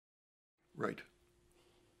Write.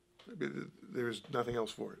 There's nothing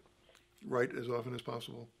else for it. Write as often as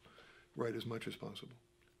possible. Write as much as possible.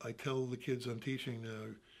 I tell the kids I'm teaching now,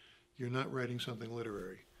 you're not writing something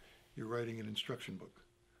literary. You're writing an instruction book.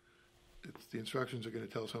 The instructions are going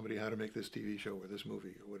to tell somebody how to make this TV show or this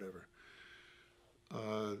movie or whatever.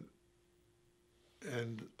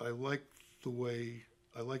 And I like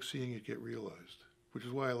seeing it get realized, which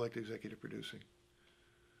is why I liked executive producing.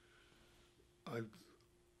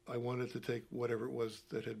 I wanted to take whatever it was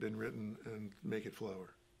that had been written and make it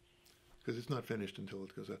flower, because it's not finished until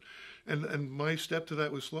it goes out. And my step to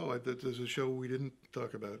that was slow. There's a show we didn't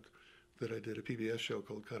talk about that I did, a PBS show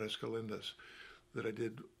called Caras Calendas, that I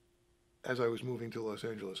did as I was moving to Los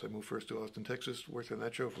Angeles. I moved first to Austin, Texas, worked on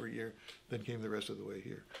that show for a year, then came the rest of the way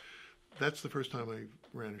here. That's the first time I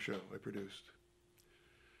ran a show I produced.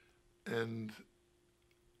 And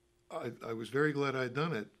I was very glad I'd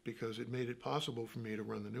done it, because it made it possible for me to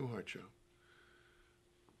run the Newhart show.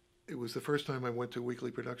 It was the first time I went to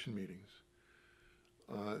weekly production meetings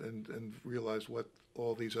and realized what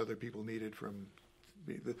all these other people needed from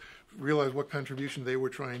me, realized what contribution they were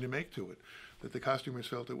trying to make to it, that the costumers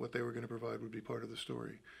felt that what they were going to provide would be part of the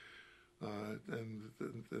story. And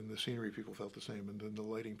the scenery people felt the same, and then the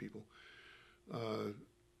lighting people.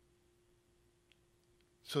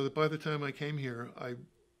 So that by the time I came here,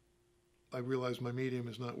 I realized my medium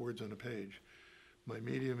is not words on a page. My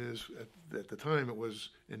medium is, at the time, it was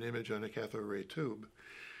an image on a cathode ray tube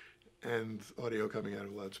and audio coming out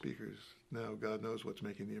of loudspeakers. Now, God knows what's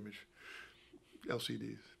making the image.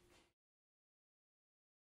 LCDs.